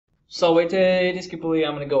Salvete discipuli,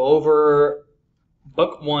 I'm going to go over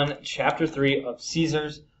Book 1, Chapter 3 of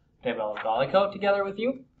Caesar's De Bello Gallico together with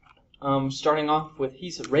you. Starting off with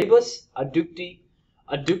his rebus adducti.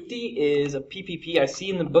 Adducti is a PPP. I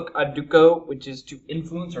see in the book adduco, which is to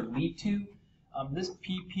influence or lead to. This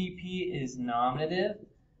PPP is nominative,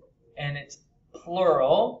 and it's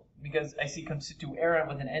plural, because I see constituere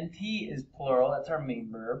with an NT is plural. That's our main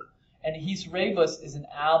verb. And his rebus is an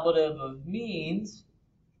ablative of means.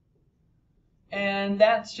 And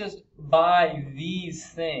that's just by these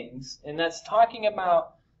things. And that's talking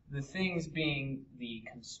about the things being the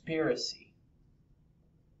conspiracy.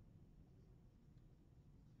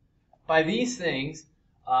 By these things,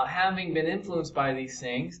 having been influenced by these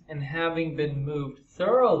things, and having been moved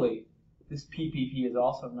thoroughly, this PPP is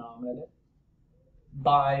also nominative,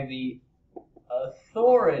 by the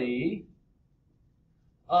authority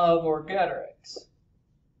of Vercingetorix.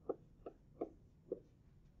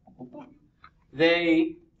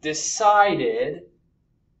 They decided,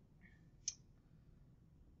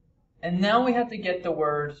 and now we have to get the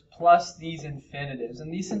words plus these infinitives.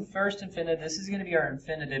 And these first infinitive, this is going to be our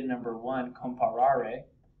infinitive number 1, comparare.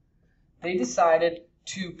 They decided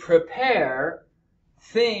to prepare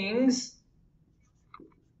things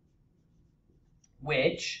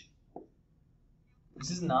which, this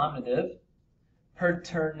is nominative,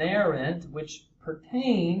 perternerent, which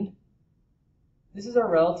pertained. This is a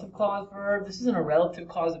relative clause verb. This isn't a relative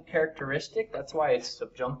clause of characteristic. That's why it's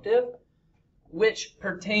subjunctive. Which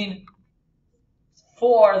pertain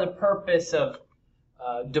for the purpose of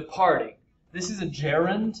departing. This is a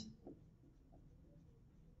gerund.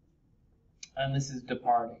 And this is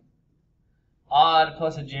departing. Odd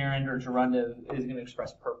plus a gerund or gerundive is going to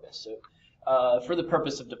express purpose. So for the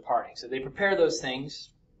purpose of departing. So they prepare those things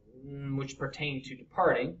which pertain to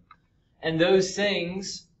departing. And those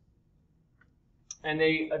things... And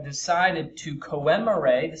they decided to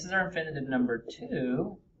commemorate. This is our infinitive number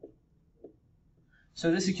 2.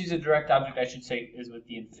 So this accusative direct object, I should say, is with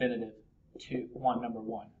the infinitive number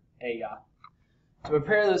 1. To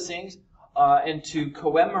prepare those things and to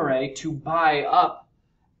commemorate, to buy up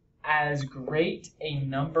as great a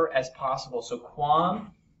number as possible. So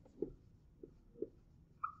quam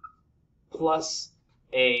plus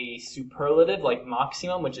a superlative like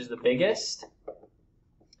maximum, which is the biggest,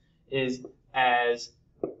 is as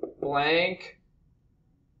blank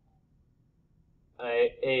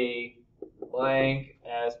a blank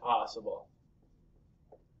as possible.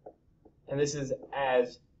 And this is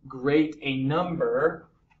as great a number,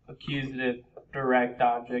 accusative direct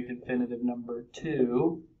object, infinitive number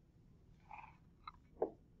 2,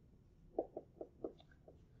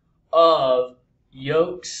 of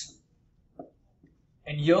yokes.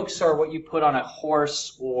 And yokes are what you put on a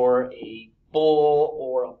horse or a bull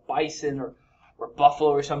or a bison or buffalo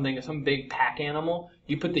or something, or some big pack animal.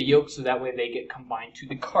 You put the yokes so that way they get combined to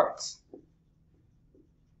the carts.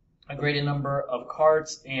 A greater number of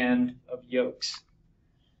carts and of yokes.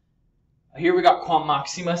 Here we got quam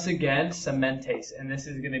maximus again, sementes, and this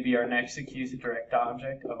is going to be our next accusative direct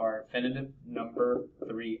object of our infinitive number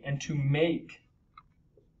 3. And to make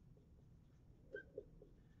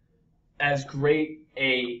as great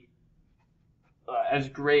a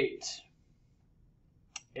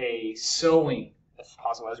sowing as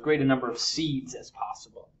possible, as great a number of seeds as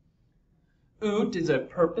possible. Ut is a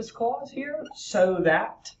purpose clause here, so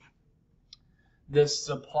that the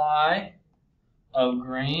supply of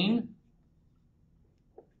grain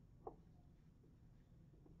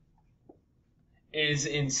is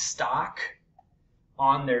in stock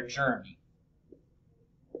on their journey.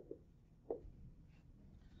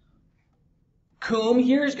 Cum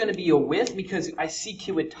here is going to be a with, because I see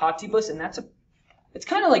civitatibus, and it's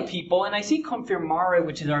kind of like people, and I see confirmare,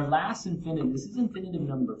 which is our last infinitive. This is infinitive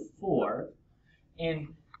number 4, and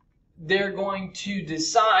they're going to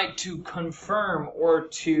decide to confirm, or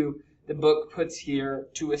to, the book puts here,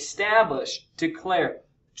 to establish, declare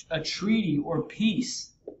a treaty or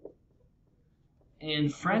peace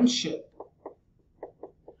and friendship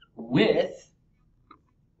with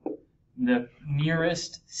the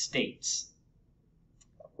nearest states.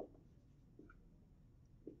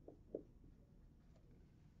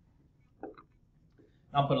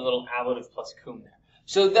 I'll put a little ablative plus cum there.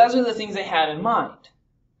 So those are the things they had in mind.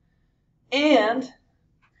 And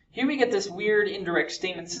here we get this weird indirect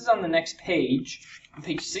statement. This is on the next page, on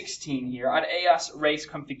page 16 here. Ad eas res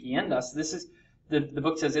conficiendas. This is, the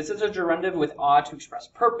book says this is a gerundive with ad to express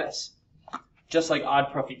purpose. Just like ad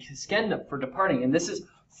proficiscendum, for departing. And this is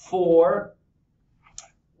for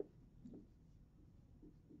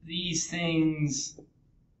these things,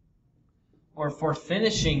 or for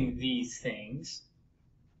finishing these things,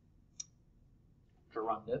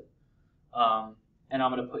 gerundive. And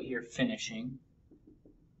I'm going to put here finishing,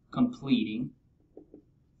 completing.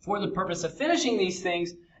 For the purpose of finishing these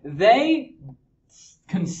things, they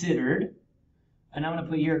considered, and I'm going to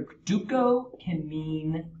put here, duco can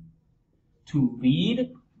mean to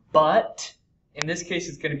lead, but in this case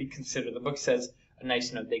it's going to be considered. The book says, a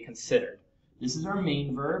nice note, they considered. This is our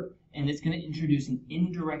main verb, and it's going to introduce an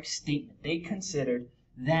indirect statement. They considered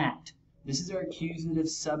that. This is our accusative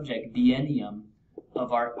subject, biennium,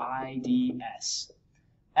 of our IDS.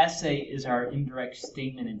 Esse is our indirect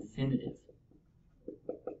statement infinitive.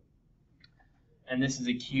 And this is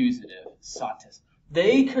accusative, satis.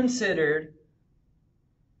 They considered,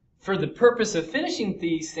 for the purpose of finishing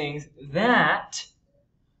these things, that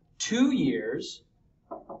 2 years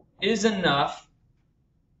is enough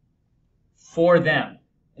for them.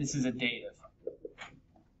 This is a dative.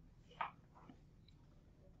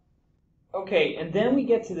 Okay, and then we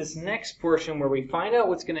get to this next portion where we find out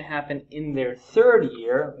what's going to happen in their 3rd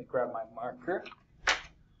year. Let me grab my marker.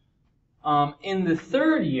 In the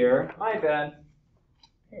 3rd year, my bad.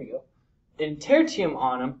 Here you go. In tertium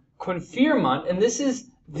annum, confirmant, and this is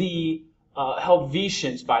the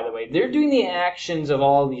Helvetians, by the way. They're doing the actions of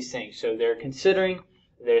all these things. So they're considering,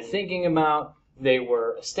 they're thinking about, they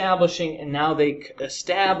were establishing, and now they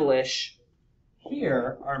establish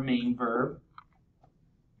here our main verb.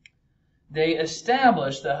 They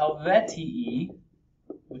establish the Helvetii,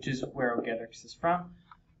 which is where Ogetrix is from,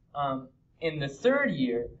 in the 3rd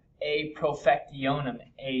year, a profectionem,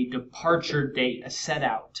 a departure date, a set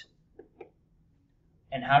out.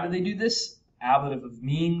 And how do they do this? Ablative of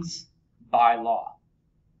means, by law.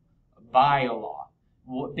 By a law.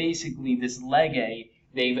 Well, basically, this lege,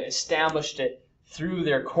 they've established it through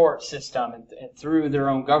their court system and through their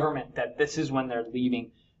own government that this is when they're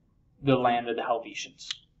leaving the land of the Helvetians.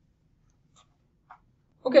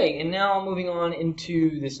 Okay, and now moving on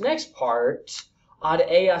into this next part, ad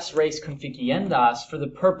eas res conficiendas, for the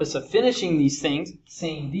purpose of finishing these things,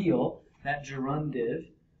 same deal, that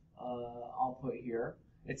gerundive, I'll put here,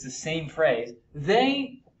 it's the same phrase,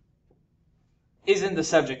 they isn't the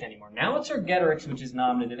subject anymore. Now it's ergetrix, which is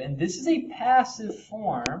nominative, and this is a passive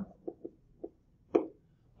form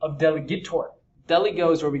of delegator.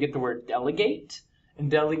 Delego is where we get the word delegate,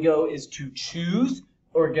 and delego is to choose.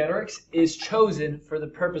 Ergetrix is chosen for the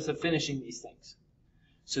purpose of finishing these things.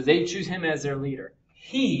 So they choose him as their leader.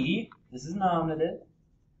 He, this is nominative,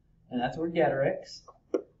 and that's ergetrix.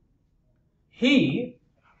 He,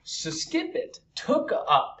 suscipit, took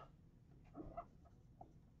up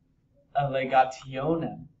a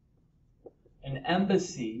legationem, an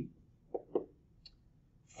embassy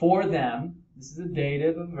for them, this is a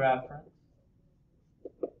dative of reference,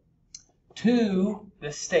 to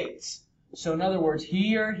the states. So in other words,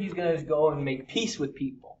 here he's going to go and make peace with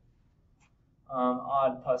people.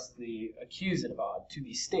 Ad plus the accusative ad, to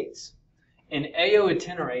these states. In eo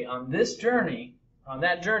itinere, on this journey, on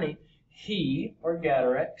that journey, he,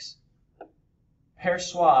 ergetrix,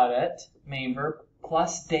 persuadet, main verb,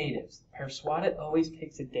 plus datives. Persuadet always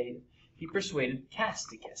takes a dative. He persuaded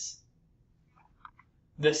Casticus.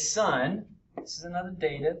 The son, this is another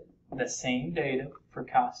dative, the same dative for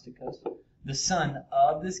Casticus, the son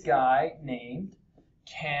of this guy named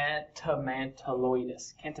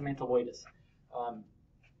Cantamanteloidus. Cantamanteloidus.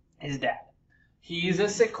 His dad. He's a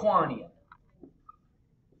Sequanian.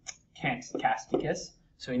 Casticus.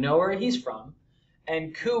 So we know where he's from.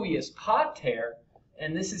 And Cuius Pater,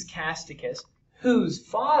 and this is Casticus, whose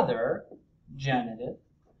father, genitive,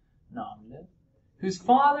 nominative, whose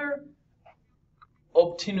father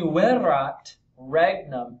obtinuerat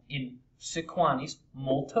regnum in Sequanis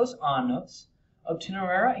multos annos.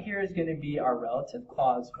 Obtinuerat here is going to be our relative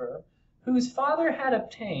clause verb, whose father had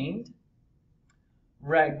obtained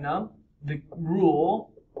regnum, the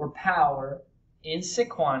rule or power, in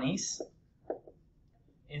Sequanis,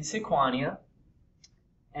 in Sequania,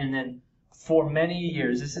 and then for many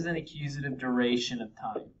years. This is an accusative duration of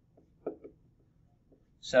time.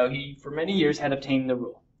 So he, for many years, had obtained the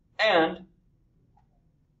rule. And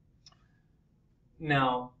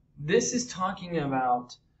now, this is talking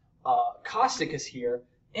about Casticus here,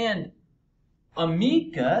 and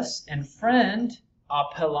amicus and friend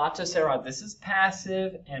appellatus erat. This is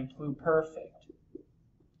passive and pluperfect.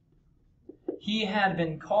 He had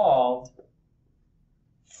been called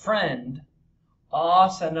friend a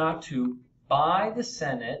senatu by the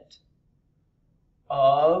Senate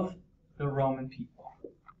of the Roman people.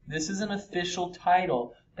 This is an official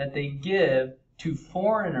title that they give to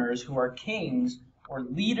foreigners who are kings or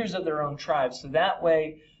leaders of their own tribes, so that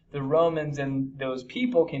way the Romans and those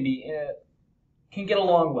people can get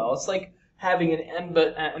along well. It's like having an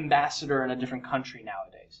ambassador in a different country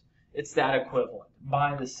nowadays. It's that equivalent,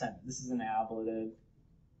 by the Senate. This is an ablative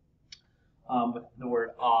with the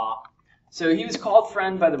word "ah." So he was called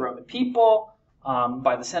friend by the Roman people,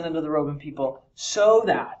 by the Senate of the Roman people, so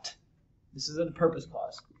that, this is a purpose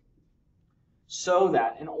clause, so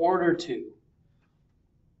that in order to,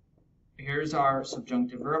 here's our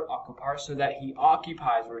subjunctive verb, occupar, so that he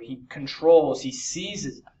occupies, or he controls, he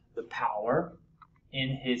seizes the power in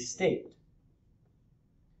his state.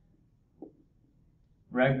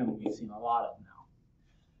 Regnum we've seen a lot of now.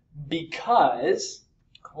 Because,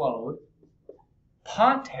 quote,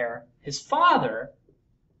 Pater, his father,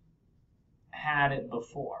 had it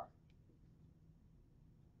before.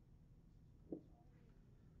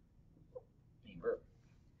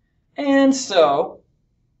 And so,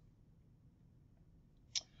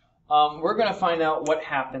 we're going to find out what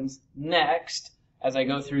happens next as I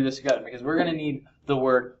go through this together, because we're going to need the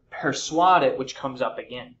word persuadit, which comes up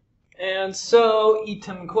again. And so,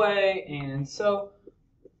 itemque, and so,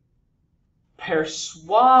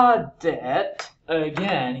 persuadet,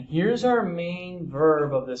 again, here's our main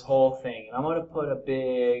verb of this whole thing. And I'm going to put a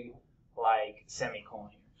big, semicolon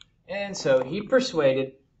here. And so, he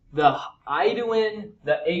persuaded. The Iduin,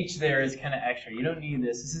 the H there is kind of extra. You don't need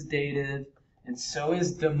this. This is dative. And so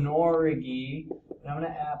is Dumnorigi. And I'm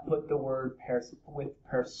going to put the word with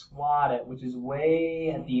persuadit, which is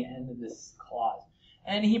way at the end of this clause.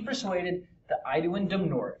 And he persuaded the Iduin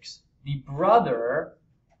Dumnorix, the brother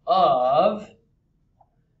of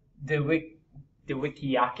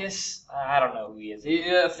Dewikiakis. I don't know who he is.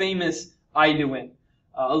 A famous Iduin,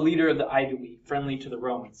 a leader of the Idui, friendly to the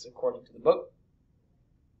Romans, according to the book.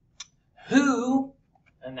 Who,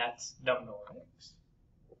 and that's Dumnorix,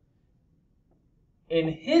 in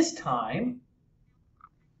his time,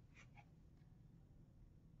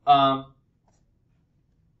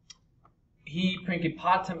 he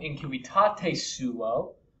principatum incubitate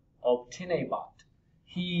suo obtinebat.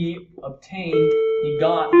 He obtained, he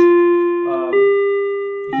got,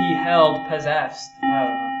 he held, possessed,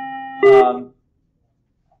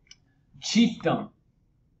 chiefdom,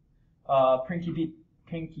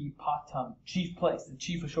 principatum, chief place, the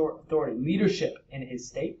chief authority, leadership in his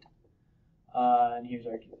state. And here's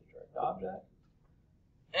our direct object.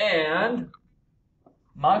 And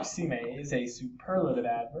maxime is a superlative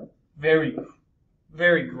adverb. Very,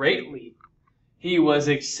 very greatly. He was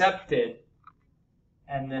accepted.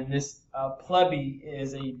 And then this plebi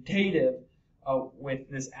is a dative with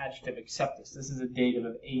this adjective acceptus. This is a dative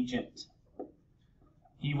of agent.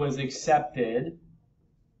 He was accepted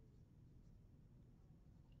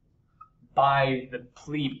by the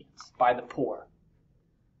plebeians, by the poor.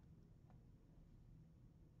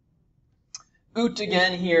 Ut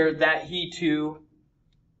again here, that he too,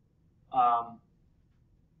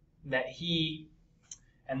 that he,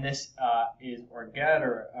 and this is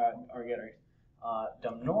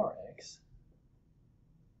Dumnorix,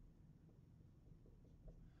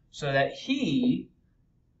 so that he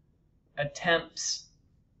attempts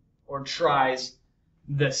or tries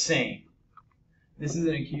the same. This is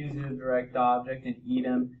an accusative direct object, and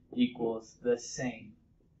idem equals the same,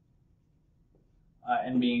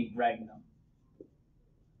 and being regnum.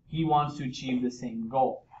 He wants to achieve the same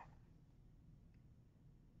goal.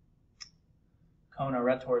 Kona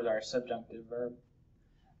retor is our subjunctive verb.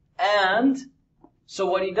 And so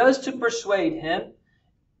what he does to persuade him,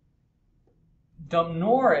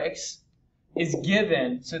 Dumnorix is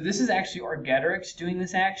given, so this is actually Orgetorix doing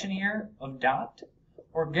this action here of dot.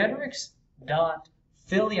 Orgetorix dot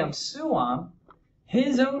filium suam,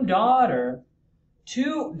 his own daughter,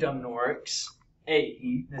 to Dumnorix,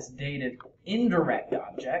 this dated indirect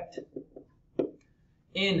object,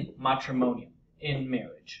 in matrimonium, in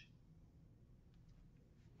marriage.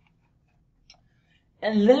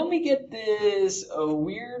 And then we get this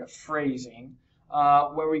weird phrasing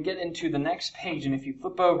where we get into the next page, and if you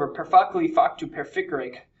flip over, per faculi factu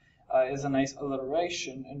perficeric is a nice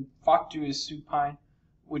alliteration, and factu is supine,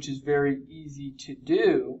 which is very easy to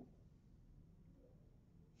do.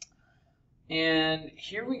 And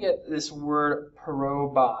here we get this word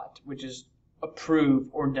probat, which is approve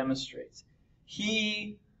or demonstrates.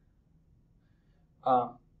 He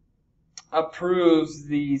approves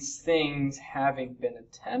these things having been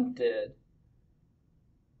attempted,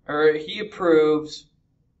 or he approves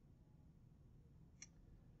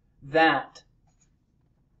that.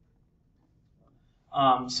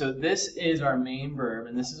 So this is our main verb,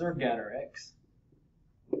 and this is Orgetorix.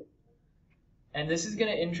 And this is going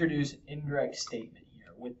to introduce indirect statement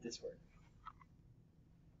here with this word.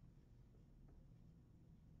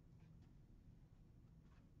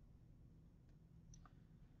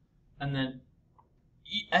 and then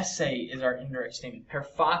esse is our indirect statement. Per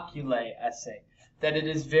facile esse, that it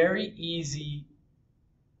is very easy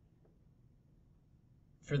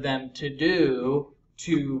for them to do,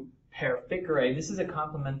 to perficere. This is a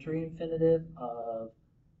complementary infinitive of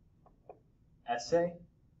esse.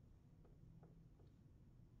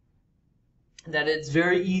 That it's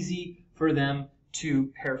very easy for them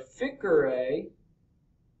to perficere,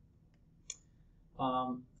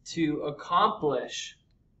 to accomplish,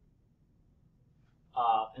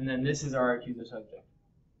 and then this is our accusative subject.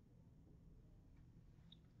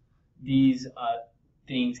 These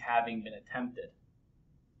things having been attempted.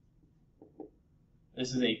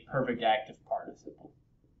 This is a perfect active participle.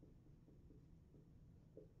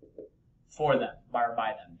 For them, by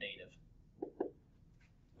them, dative.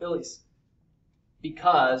 Billy's.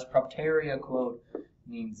 Because, propteria quote,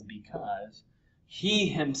 means because, he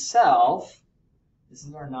himself, this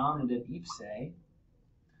is our nominative ipse,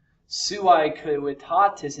 sui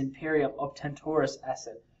coevitatis imperium obtentoris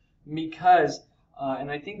esse, because,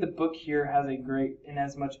 and I think the book here has a great, in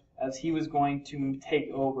as much as he was going to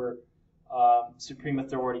take over supreme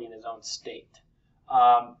authority in his own state.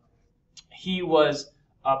 He was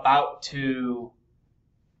about to,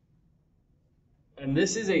 and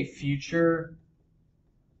this is a future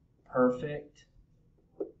perfect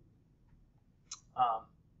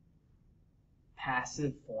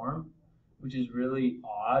passive form, which is really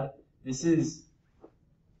odd. This is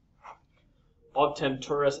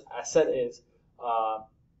obtentoris esse is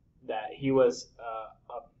that he was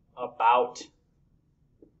about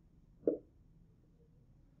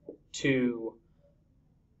to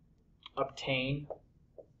obtain.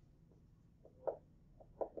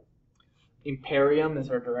 Imperium is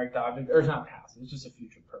our direct object, or it's not passive, it's just a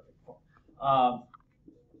future perfect form.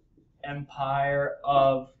 Empire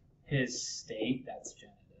of his state, that's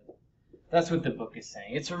genitive. That's what the book is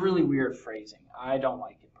saying. It's a really weird phrasing. I don't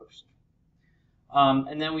like it personally.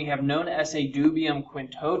 And then we have non esse dubium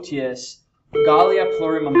quintotius Gallia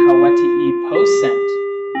plurimum helvetii possent.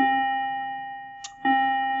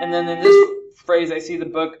 And then in this phrase, I see the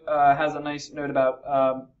book has a nice note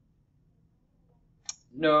about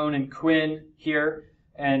Non and Quinn here,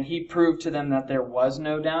 and he proved to them that there was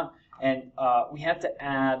no doubt, and we have to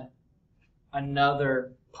add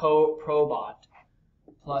another probat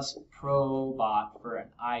plus probat for an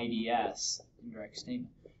IDS, indirect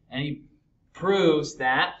statement. And he proves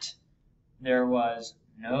that there was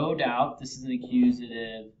no doubt, this is an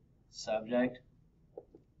accusative subject,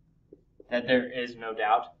 that there is no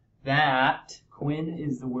doubt, that, Quinn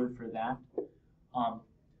is the word for that,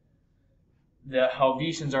 the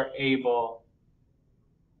Helvetians are able,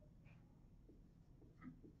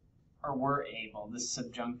 or were able, this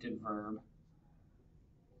subjunctive verb,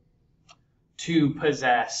 to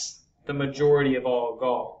possess the majority of all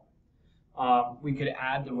Gaul. We could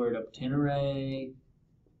add the word obtenere,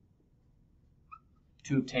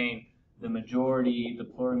 to obtain the majority, the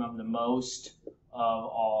plurimum, the most of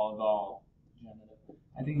all Gaul.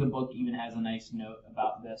 I think the book even has a nice note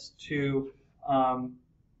about this too.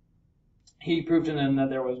 He proved to them that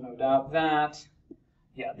there was no doubt that,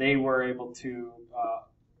 yeah, they were able to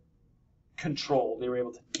control. They were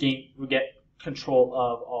able to get control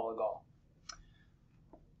of all of Gaul.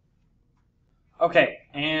 Okay,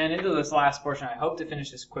 and into this last portion, I hope to finish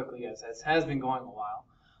this quickly, as it has been going a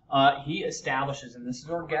while. He establishes, and this is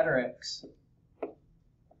Orgetorix.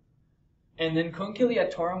 And then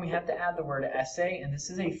conciliatorum, we have to add the word esse, and this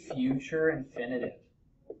is a future infinitive.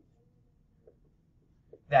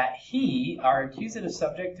 That he, our accusative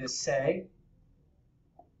subject is say,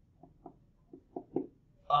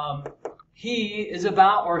 he is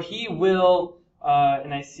about, or he will,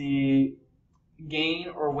 and I see gain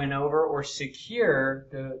or win over or secure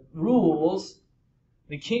the rules,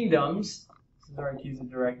 the kingdoms. This is our accusative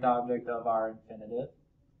direct object of our infinitive.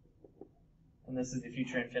 And this is the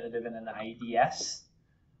future infinitive in an IDS.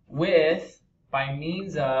 With, by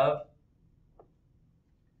means of,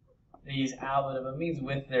 these ablative means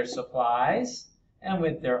with their supplies and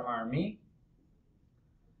with their army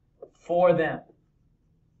for them.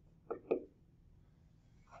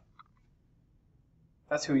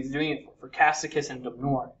 That's who he's doing it for Cassicus and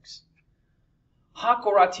Dumnorix. Hac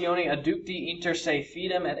oratione adducti inter se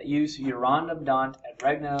fidem et ius irandum dant et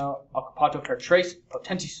regno occupato per tres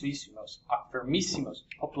potentissimos ac firmissimos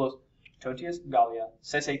populos totius Gallia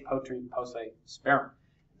sese potri posse sperum.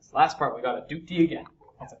 This last part we got adducti again.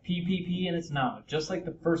 That's a PPP and it's noun, just like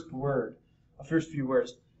the first word, the first few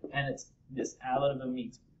words, and it's this ablative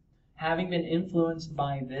means. Having been influenced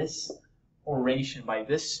by this oration, by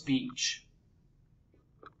this speech,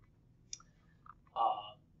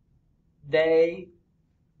 they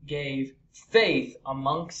gave faith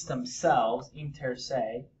amongst themselves, inter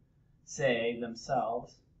se,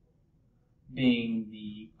 themselves, being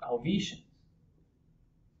the Helvetians.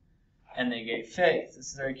 And they gave faith.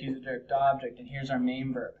 This is our accusative object, and here's our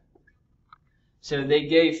main verb. So they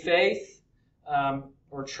gave faith,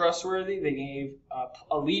 or trustworthy. They gave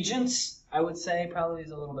allegiance, I would say, probably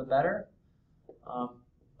is a little bit better,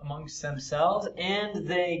 amongst themselves. And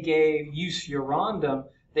they gave iusurandum.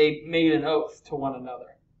 They made an oath to one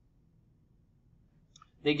another.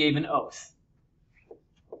 They gave an oath.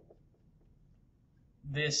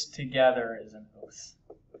 This together is an oath.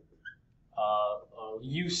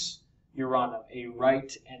 Ius urandum, a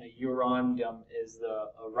right, and a urandum is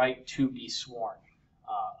a right to be sworn.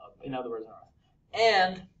 In other words, an oath.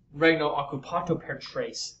 And regno occupato per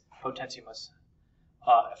tres potentiamus,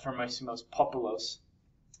 firmissimos populos.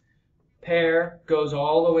 Per goes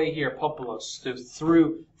all the way here, populos, so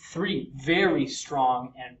through three very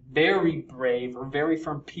strong and very brave or very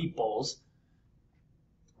firm peoples.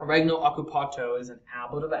 Regno occupato is an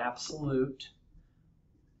ablative absolute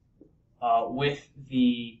with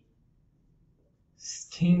the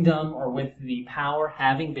kingdom or with the power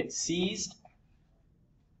having been seized.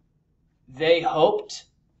 They hoped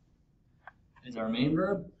is our main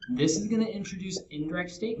verb. This is going to introduce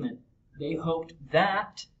indirect statement. They hoped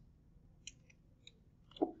that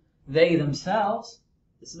they themselves,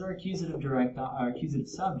 this is our accusative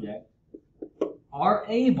subject, are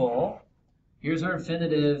able, here's our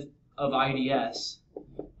infinitive of IDS,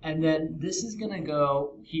 and then this is going to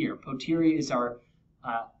go here. Potiri is our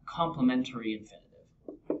complementary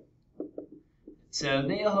infinitive. So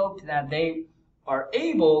they hoped that they are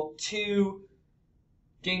able to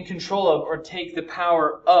gain control of or take the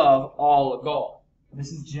power of all Gaul.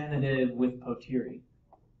 This is genitive with potiri,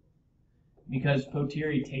 because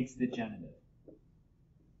potiri takes the genitive.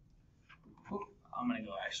 I'm going to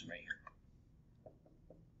go actually right here.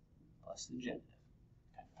 Plus the genitive.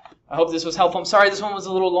 Okay. I hope this was helpful. I'm sorry this one was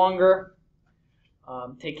a little longer.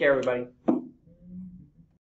 Take care, everybody.